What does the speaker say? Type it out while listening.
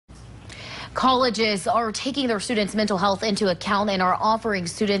Colleges are taking their students' mental health into account and are offering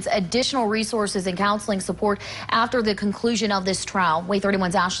students additional resources and counseling support after the conclusion of this trial. WAAY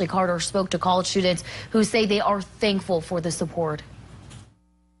 31's Ashley Carter spoke to college students who say they are thankful for the support.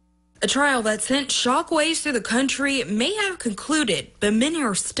 A trial that sent shockwaves through the country may have concluded, but many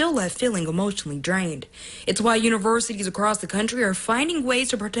are still left feeling emotionally drained. It's why universities across the country are finding ways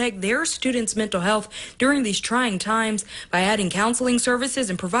to protect their students' mental health during these trying times by adding counseling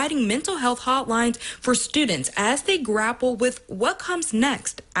services and providing mental health hotlines for students as they grapple with what comes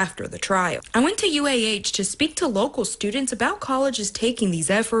next after the trial. I went to UAH to speak to local students about colleges taking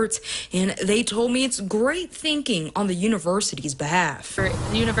these efforts, and they told me it's great thinking on the university's behalf. For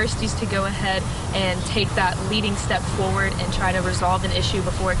universities to go ahead and take that leading step forward and try to resolve an issue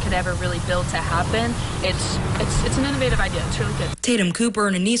before it could ever really build to happen. It's an innovative idea. It's really good. Tatum Cooper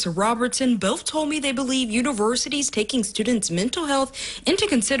and Anissa Robertson both told me they believe universities taking students' mental health into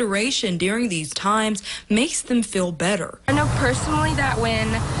consideration during these times makes them feel better. I know personally that when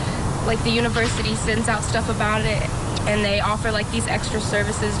the university sends out stuff about it and they offer these extra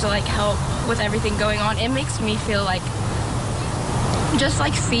services to help with everything going on, it makes me feel just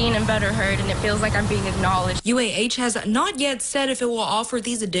seen and better heard, and it feels like I'm being acknowledged. UAH has not yet said if it will offer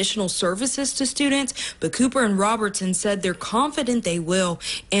these additional services to students, but Cooper and Robertson said they're confident they will,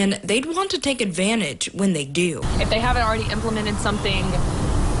 and they'd want to take advantage when they do. If they haven't already implemented something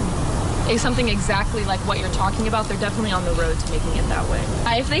exactly like what you're talking about, they're definitely on the road to making it that way.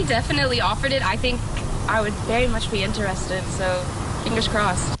 If they definitely offered it, I think I would very much be interested, so fingers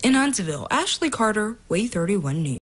crossed. In Huntsville, Ashley Carter, WAAY 31 News.